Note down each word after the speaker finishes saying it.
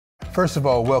First of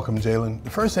all, welcome, Jalen. The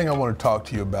first thing I want to talk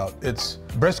to you about, it's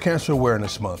Breast Cancer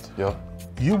Awareness Month. Yeah.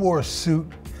 You wore a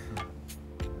suit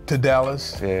to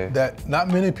Dallas that not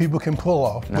many people can pull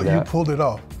off, but you pulled it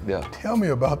off. Yeah. Tell me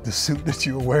about the suit that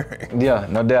you were wearing. Yeah,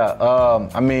 no doubt.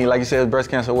 I mean, like you said, it's Breast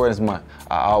Cancer Awareness Month.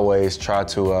 I always try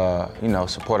to,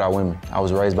 support our women. I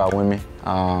was raised by women.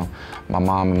 My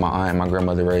mom and my aunt and my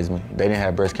grandmother raised me. They didn't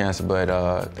have breast cancer,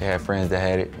 but they had friends that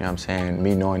had it, you know what I'm saying?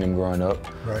 Me knowing them growing up.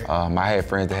 Right. I had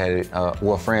friends that had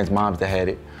it, friends' moms that had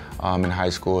it in high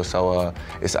school. So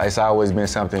it's always been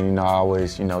something, I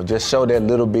always, just show that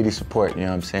little bitty support, you know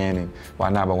what I'm saying? And why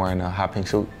not by wearing a hot pink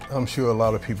suit? I'm sure a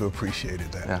lot of people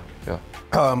appreciated that.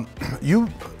 Yeah. You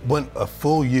went a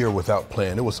full year without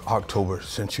playing. It was October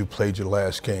since you played your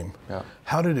last game. Yeah.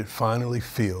 How did it finally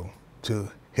feel to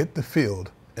hit the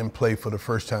field and play for the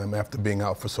first time after being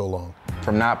out for so long?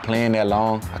 From not playing that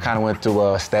long, I kind of went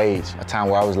through a stage, a time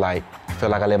where I was like, I feel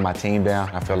like I let my team down.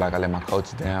 I feel like I let my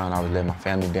coaches down. I was letting my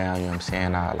family down, you know what I'm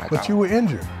saying? But you were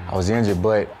injured. I was injured,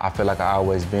 but I feel like I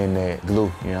always been that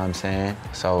glue, you know what I'm saying?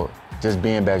 So just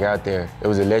being back out there, it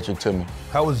was electric to me.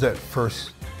 How was that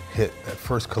first hit, that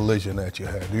first collision that you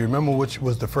had? Do you remember which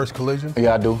was the first collision?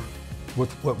 Yeah, I do.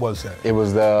 What was that? It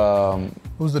was the...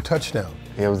 It was the touchdown.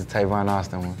 It was the Tavon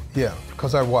Austin one. Yeah,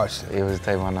 because I watched it. It was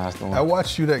the Tavon Austin one. I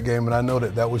watched you that game, and I know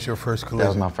that was your first collision. That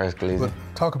was my first collision.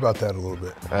 But talk about that a little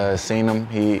bit. Seen him,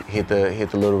 he hit the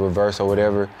little reverse or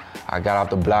whatever. I got off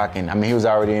the block, and I mean, he was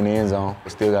already in the end zone.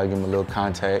 Still got to give him a little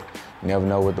contact. You never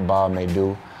know what the ball may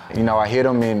do. I hit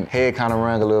him, and head kind of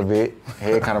rung a little bit.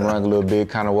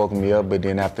 Kind of woke me up, but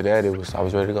then after that, I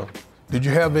was ready to go. Did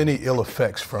you have any ill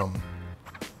effects from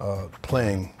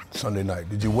playing Sunday night?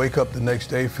 Did you wake up the next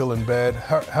day feeling bad?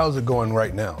 How's it going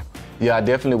right now? Yeah, I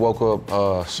definitely woke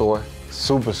up sore,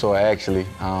 super sore actually.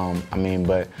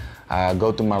 But I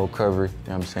go through my recovery, you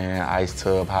know what I'm saying? Ice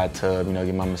tub, hot tub,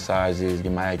 get my massages,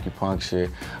 get my acupuncture,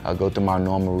 go through my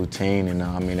normal routine, and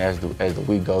as the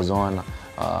week goes on,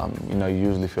 you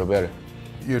usually feel better.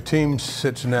 Your team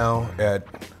sits now at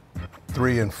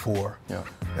 3-4. Yeah.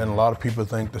 And a lot of people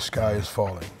think the sky is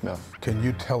falling. Yeah. Can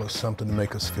you tell us something to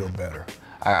make us feel better?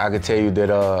 I can tell you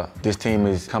that this team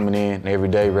is coming in every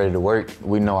day ready to work.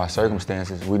 We know our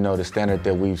circumstances. We know the standard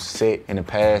that we've set in the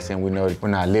past, and we know that we're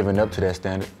not living up to that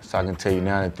standard. So I can tell you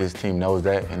now that this team knows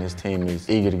that, and this team is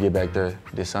eager to get back there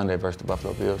this Sunday versus the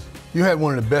Buffalo Bills. You had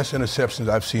one of the best interceptions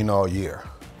I've seen all year.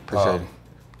 Appreciate it.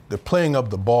 The playing of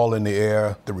the ball in the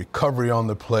air, the recovery on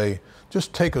the play.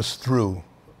 Just take us through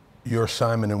your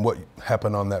assignment and what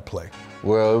happened on that play.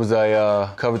 Well, it was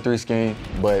a cover 3 scheme,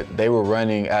 but they were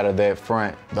running out of that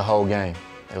front the whole game.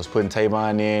 It was putting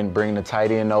Tavon in, bringing the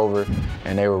tight end over,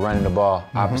 and they were running the ball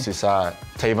opposite side.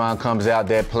 Tavon comes out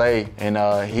that play, and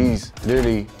he's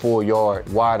literally 4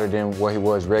 yards wider than where he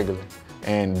was regularly.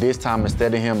 And this time,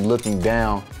 instead of him looking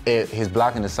down at his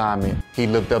blocking assignment, he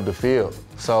looked up the field.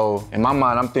 So in my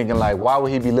mind, I'm thinking like, why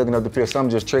would he be looking up the field? Something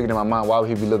just triggered in my mind, why would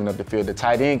he be looking up the field? The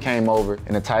tight end came over,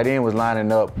 and the tight end was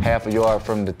lining up half a yard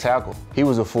from the tackle. He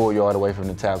was a full yard away from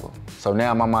the tackle. So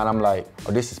now in my mind, I'm like,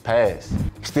 oh, this is pass.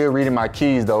 Still reading my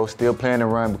keys though, still playing the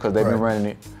run because they've been running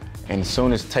it. And as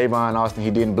soon as Tavon Austin,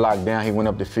 he didn't block down, he went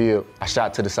up the field. I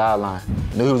shot to the sideline.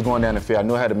 Knew he was going down the field. I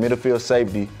knew I had a middle field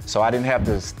safety, so I didn't have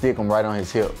to stick him right on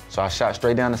his hip. So I shot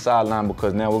straight down the sideline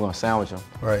because now we're gonna sandwich him.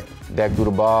 Right. Dak threw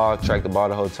the ball, tracked the ball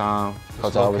the whole time.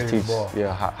 Coach always teaches,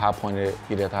 high point it,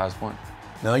 get at the highest point.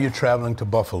 Now you're traveling to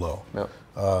Buffalo. Yep.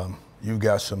 You've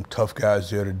got some tough guys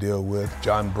there to deal with.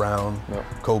 John Brown,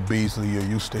 Cole Beasley, you're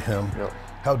used to him. Yep.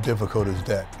 How difficult is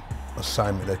that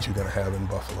assignment that you're gonna have in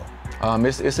Buffalo?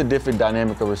 It's a different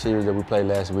dynamic of receivers that we played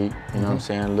last week. You know what I'm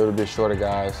saying? A little bit shorter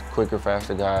guys, quicker,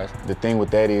 faster guys. The thing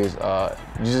with that is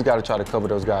you just got to try to cover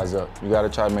those guys up. You got to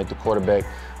try to make the quarterback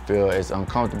feel as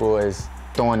uncomfortable as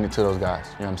throwing it to those guys.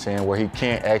 You know what I'm saying? Where he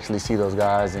can't actually see those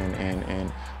guys,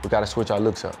 and we got to switch our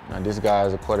looks up. Now, this guy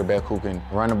is a quarterback who can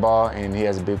run the ball, and he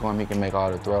has a big arm. He can make all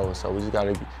the throws. So we just got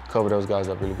to cover those guys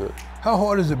up really good. How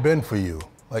hard has it been for you?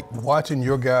 Like watching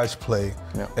your guys play,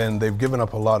 and they've given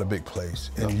up a lot of big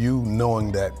plays, and you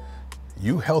knowing that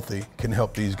you healthy can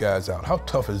help these guys out. How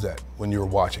tough is that when you're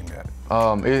watching that?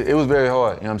 It was very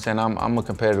hard, you know what I'm saying? I'm a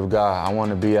competitive guy. I want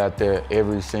to be out there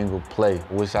every single play.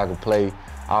 I wish I could play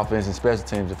offense and special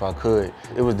teams if I could.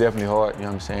 It was definitely hard, you know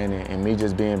what I'm saying? And me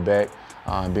just being back,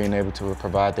 being able to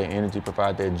provide that energy,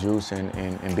 provide that juice, and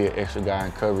be an extra guy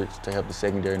in coverage to help the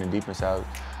secondary and the defense out,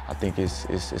 I think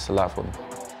it's a lot for me.